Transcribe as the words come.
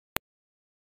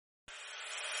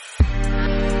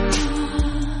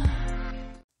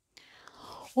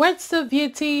What's up,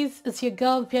 beauties? It's your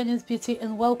girl Pianist Beauty,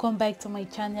 and welcome back to my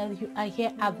channel. You are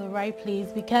here at the right place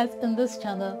because in this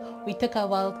channel we talk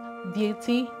about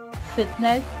beauty,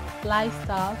 fitness,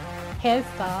 lifestyle,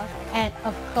 hairstyle, and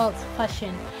of course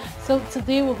fashion. So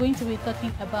today we're going to be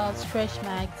talking about stretch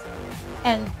marks,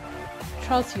 and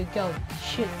trust your girl,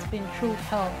 she's been through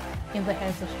hell in the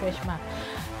hands of stretch mark.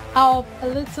 A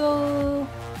little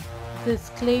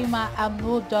disclaimer, I'm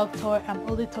no doctor, I'm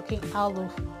only talking out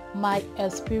of my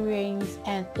experience,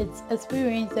 and it's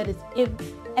experience that is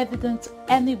evident to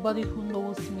anybody who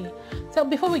knows me. So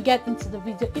before we get into the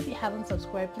video, if you haven't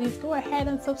subscribed, please go ahead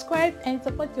and subscribe and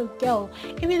support your girl.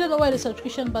 If you don't know where the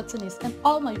subscription button is, and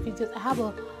all my videos, I have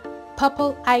a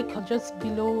purple icon just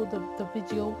below the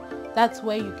video. That's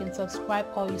where you can subscribe,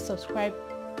 or you subscribe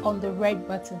on the red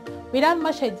button. Without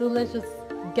much ado, let's just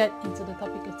get into the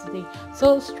topic of today.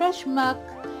 So stretch mark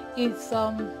is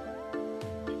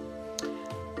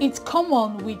it's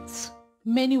common with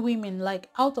many women. Like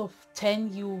out of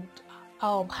 10, you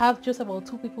have just about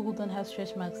 2 people who don't have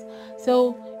stretch marks.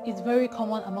 So it's very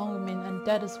common among women, and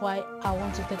that is why I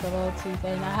want to talk about it.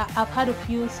 And I've had a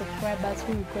few subscribers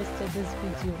who requested this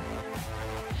video.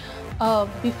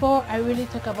 Before I really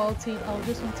talk about it, I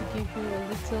just want to give you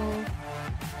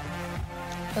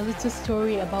a little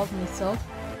story about myself.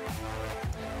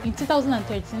 In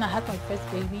 2013, I had my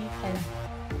first baby, and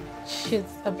she's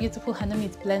a beautiful, her name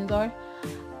is Blender.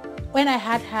 When I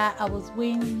had her, I was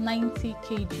weighing 90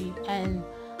 kg, and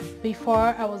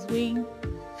before I was weighing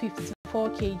 54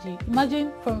 kg.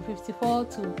 Imagine from 54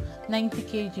 to 90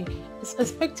 kg. It's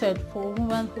expected for a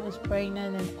woman who is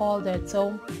pregnant and all that.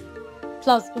 So,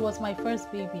 plus it was my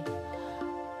first baby.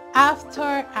 After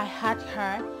I had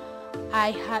her,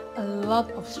 I had a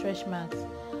lot of stretch marks,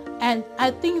 and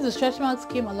I think the stretch marks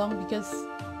came along because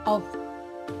of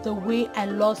the way I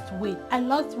lost weight. I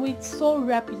lost weight so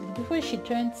rapidly before she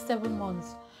turned 7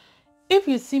 months. If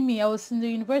you see me, I was in the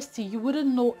university, you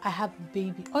wouldn't know I have a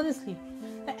baby. Honestly,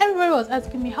 everybody was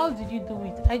asking me, how did you do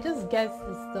it? I just guessed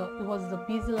it was the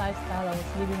busy lifestyle I was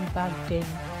living back then.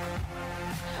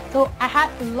 So I had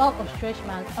a lot of stretch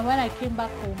marks, and when I came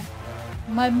back home,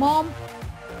 my mom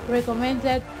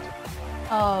recommended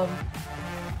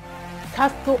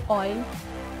castor oil.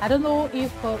 I don't know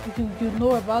if you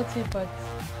know about it, but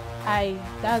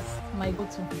that's my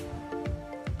go-to.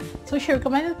 So she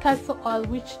recommended castor oil,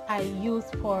 which I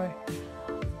used for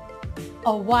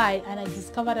a while, and I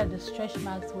discovered that the stretch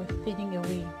marks were fading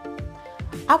away.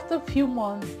 After a few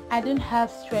months, I didn't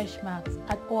have stretch marks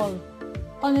at all.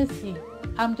 Honestly,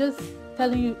 I'm just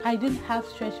telling you, I didn't have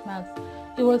stretch marks.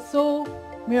 It was so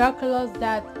miraculous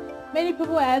that many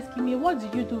people were asking me, what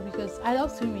do you do? Because I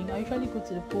love swimming. I usually go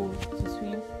to the pool to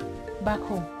swim back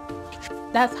home.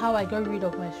 That's how I got rid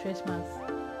of my stretch marks.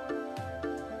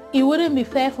 It wouldn't be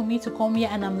fair for me to come here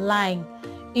and I'm lying.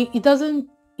 It doesn't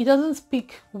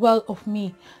speak well of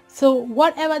me. So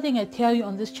whatever thing I tell you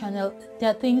on this channel,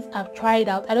 there are things I've tried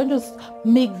out. I don't just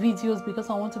make videos because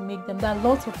I want to make them. There are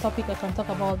lots of topics I can talk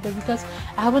about, but because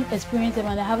I haven't experienced them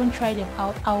and I haven't tried them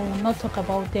out, I will not talk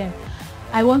about them.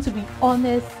 I want to be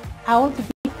honest. I want to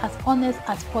be as honest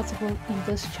as possible in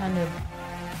this channel.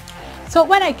 So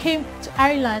when I came to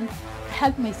Ireland, I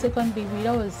had my second baby.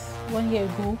 That was 1 year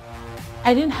ago.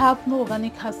 I didn't have no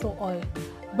organic castor oil,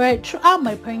 but throughout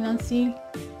my pregnancy,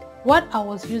 what I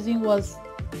was using was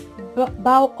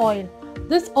bow oil.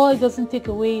 This oil doesn't take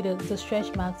away the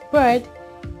stretch marks, but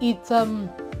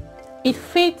it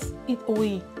fades it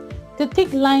away. The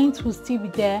thick lines will still be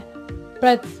there,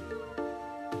 but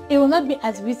it will not be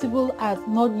as visible as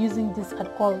not using this at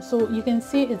all. So you can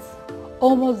see it's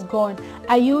almost gone.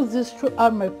 I used this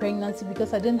throughout my pregnancy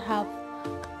because I didn't have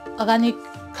organic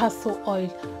castor oil.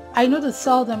 I know they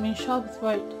sell them in shops,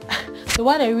 but the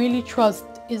one I really trust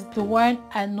is the one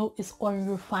I know is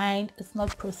unrefined, it's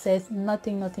not processed,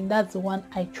 nothing. That's the one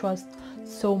I trust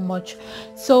so much.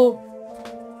 So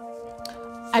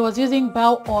I was using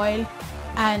bow oil,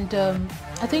 and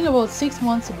I think about 6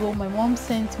 months ago my mom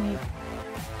sent me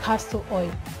castor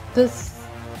oil. This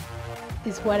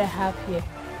is what I have here.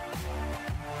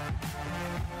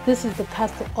 This is the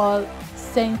castor oil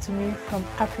sent to me from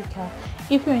Africa.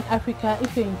 If you're in Africa,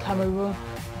 if you're in Cameroon,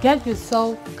 get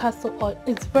yourself castor oil.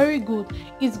 It's very good.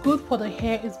 It's good for the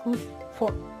hair. It's good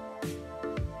for,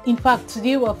 in fact,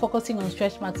 today we're focusing on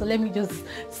stretch marks, so let me just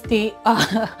stay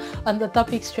on the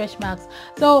topic stretch marks.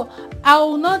 So I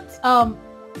will not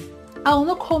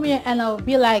come here and I'll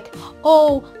be like,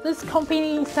 oh, this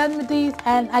company sent me this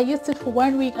and I used it for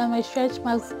 1 week and my stretch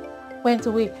marks went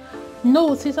away.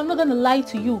 No, sis, I'm not gonna lie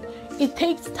to you. it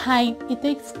takes time, it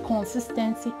takes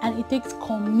consistency, and it takes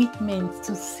commitment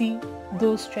to see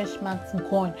those stretch marks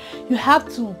gone. You have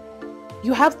to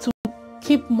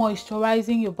keep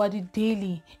moisturizing your body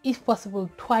daily, if possible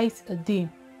twice a day.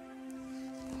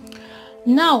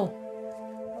 Now,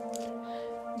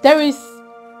 there is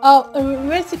a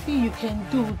recipe you can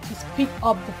do to speed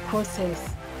up the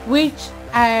process, which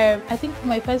I think for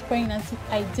my first pregnancy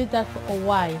I did that for a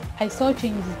while. I saw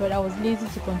changes, but I was lazy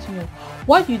to continue.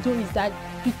 What you do is that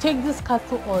you take this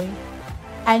castor oil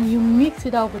and you mix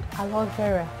it up with aloe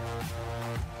vera.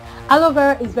 Aloe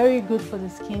vera is very good for the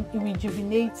skin. It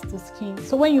rejuvenates the skin.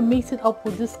 So when you mix it up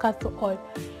with this castor oil,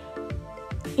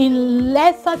 in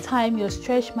lesser time your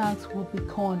stretch marks will be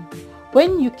gone.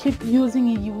 When you keep using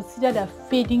it, you will see that they're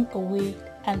fading away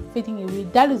and fading away.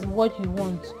 That is what you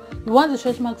want. You want the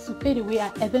stretch marks to fade away,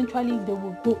 and eventually they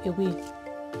will go away.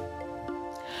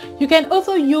 You can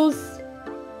also use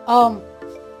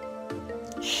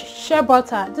shea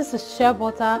butter. This is shea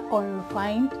butter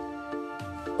unrefined,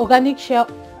 organic shea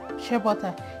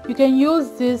butter. You can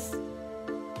use this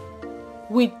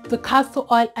with the castor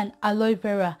oil and aloe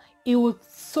vera. It will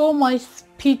so much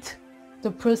speed the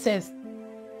process.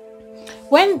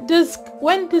 When this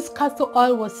castor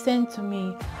oil was sent to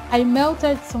me, I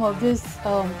melted some of this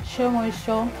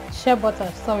shea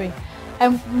butter.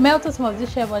 I melted some of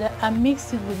this shea butter and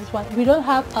mixed it with this one. I don't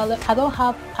have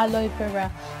aloe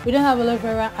vera. We don't have aloe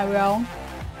vera around.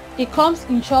 It comes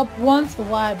in shop once a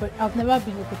while, but I've never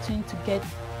been opportune to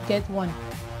get one.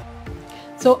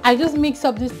 So I just mix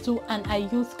up these two and I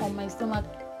use on my stomach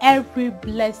every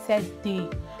blessed day,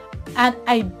 and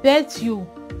I bet you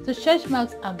the stretch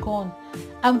marks are gone.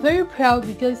 I'm very proud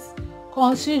because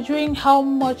considering how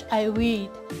much I weighed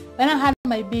when I had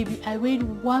my baby, I weighed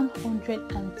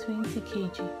 120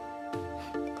 kg.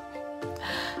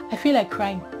 I feel like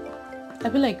crying,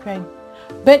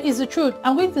 but it's the truth.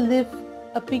 I'm going to leave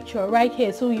a picture right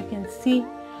here so you can see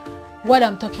what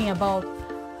I'm talking about.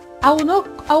 I will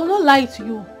not lie to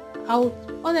you.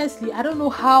 Honestly, I don't know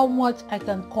how much I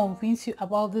can convince you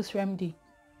about this remedy.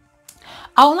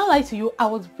 I will not lie to you, I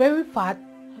was very fat.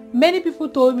 Many people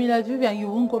told me that, Vivian, you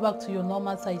won't go back to your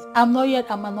normal size. I'm not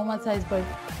yet at my normal size, but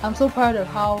I'm so proud of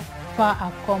how far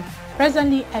I've come.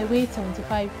 Presently, I weigh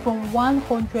 75, from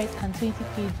 120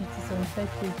 kg to 75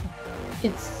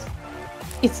 kg.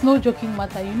 It's no joking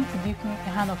matter. You need to give me a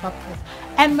hand of applause.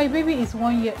 And my baby is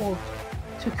 1 year old,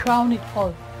 to crown it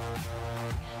all.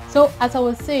 So as I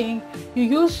was saying,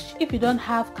 if you don't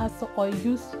have castor oil,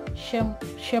 use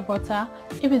shea butter.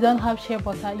 If you don't have shea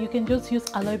butter, you can just use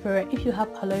aloe vera. If you have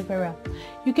aloe vera,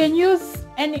 you can use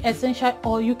any essential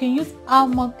oil. You can use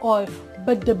almond oil,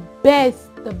 but the best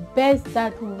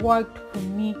that worked for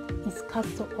me is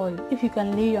castor oil. If you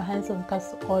can lay your hands on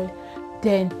castor oil,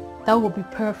 then that will be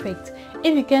perfect.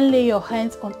 If you can lay your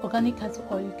hands on organic castor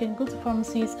oil, you can go to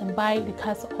pharmacies and buy the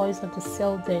castor oils that they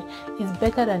sell there. It's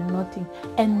better than nothing.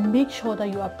 And make sure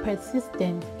that you are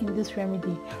persistent in this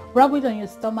remedy. Rub it on your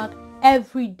stomach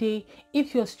every day.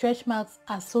 If your stretch marks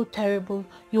are so terrible,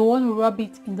 you want to rub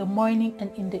it in the morning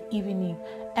and in the evening.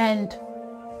 And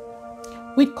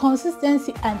with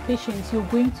consistency and patience, you're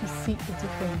going to see a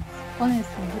difference.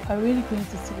 Honestly, you are really going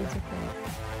to see a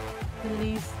difference.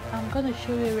 Please, I'm gonna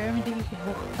show you a remedy,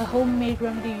 a homemade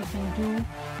remedy you can do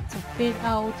to fade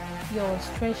out your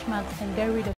stretch marks and get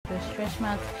rid of your stretch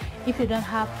marks. If you don't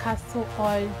have castor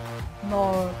oil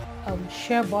nor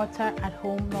shea butter at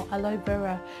home nor aloe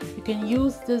vera, you can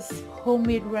use this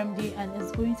homemade remedy and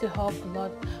it's going to help a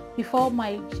lot. Before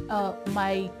my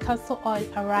castor oil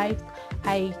arrived,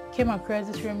 I came across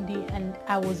this remedy and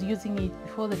I was using it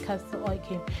before the castor oil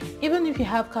came. Even if you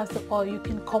have castor oil, you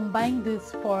can combine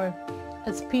this for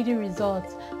a speedy result.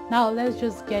 Now let's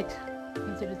just get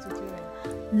into the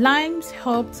tutorial. Limes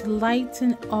help to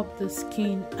lighten up the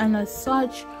skin, and as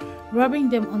such, rubbing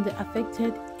them on the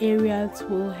affected areas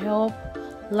will help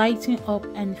lighten up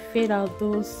and fade out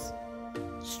those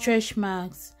stretch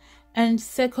marks. And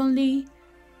secondly,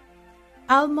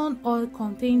 almond oil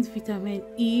contains vitamin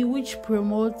E, which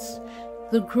promotes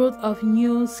the growth of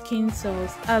new skin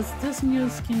cells. As these new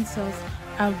skin cells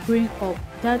are growing up,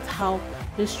 that's how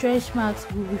the stretch marks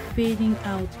will be fading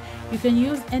out. You can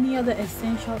use any other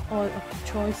essential oil of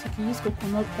choice. You can use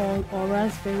coconut oil or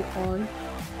raspberry oil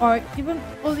or even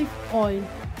olive oil,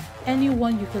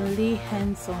 anyone you can lay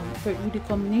hands on. But with the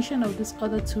combination of these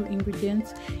other two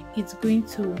ingredients, it's going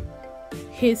to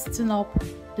hasten up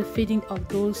the fading of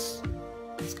those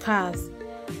scars.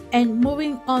 And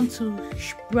moving on to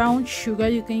brown sugar,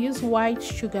 you can use white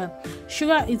sugar.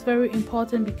 Sugar is very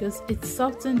important because it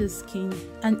softens the skin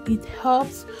and it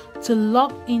helps to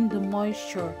lock in the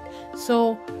moisture.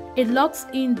 So it locks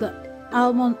in the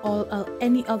almond oil or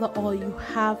any other oil you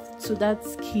have to that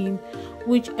skin,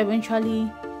 which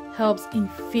eventually helps in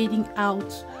fading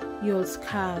out your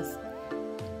scars.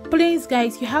 Please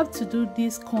guys, you have to do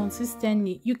this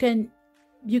consistently. You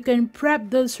can prep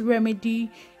this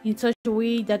remedy in such a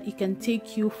way that it can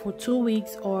take you for 2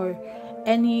 weeks or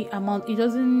any amount. It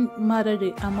doesn't matter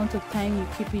the amount of time you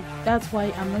keep it. That's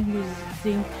why I'm not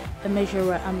using a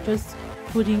measurer. I'm just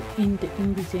putting in the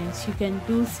ingredients. You can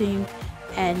do same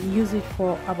and use it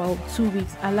for about 2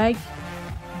 weeks. I like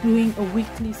doing a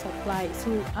weekly supply,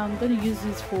 so I'm gonna use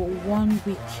this for 1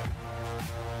 week.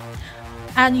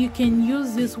 And you can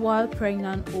use this while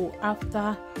pregnant or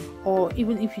after, or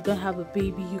even if you don't have a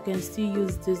baby, you can still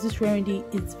use this remedy.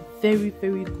 Is very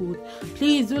good.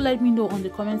 Please do let me know on the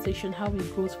comment section how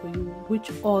it goes for you,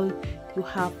 which oil you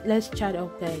have. Let's chat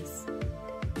up guys.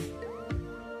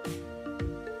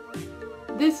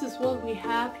 This is what we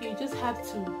have. You just have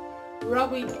to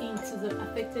rub it into the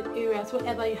affected areas.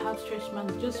 Wherever you have stretch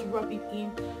marks, just rub it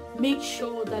in. Make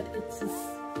sure that it is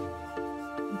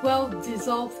well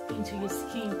dissolved into your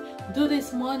skin. Do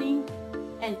this morning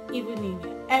and evening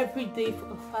every day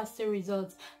for faster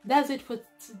results. That's it for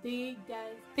today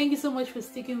guys. Thank you so much for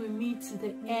sticking with me to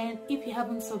the end. If you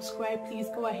haven't subscribed, please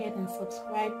go ahead and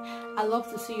subscribe. I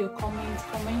love to see your comments.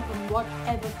 Comment on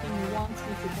whatever thing you want me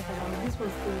to talk about. This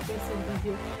was the recent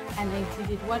video and I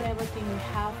did it. Whatever thing you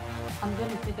have, I'm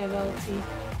gonna talk about it.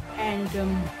 And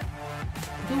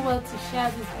do well to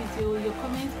share this video. Your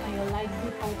comments and your likes do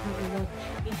help me a lot.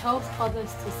 It helps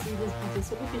others to see this video.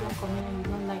 So if you don't comment and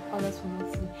you don't like, others will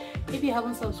not see. If you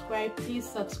haven't subscribed, please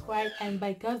subscribe, and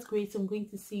by God's grace I'm going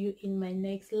to see you in my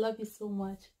next. Love you so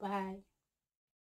much. Bye.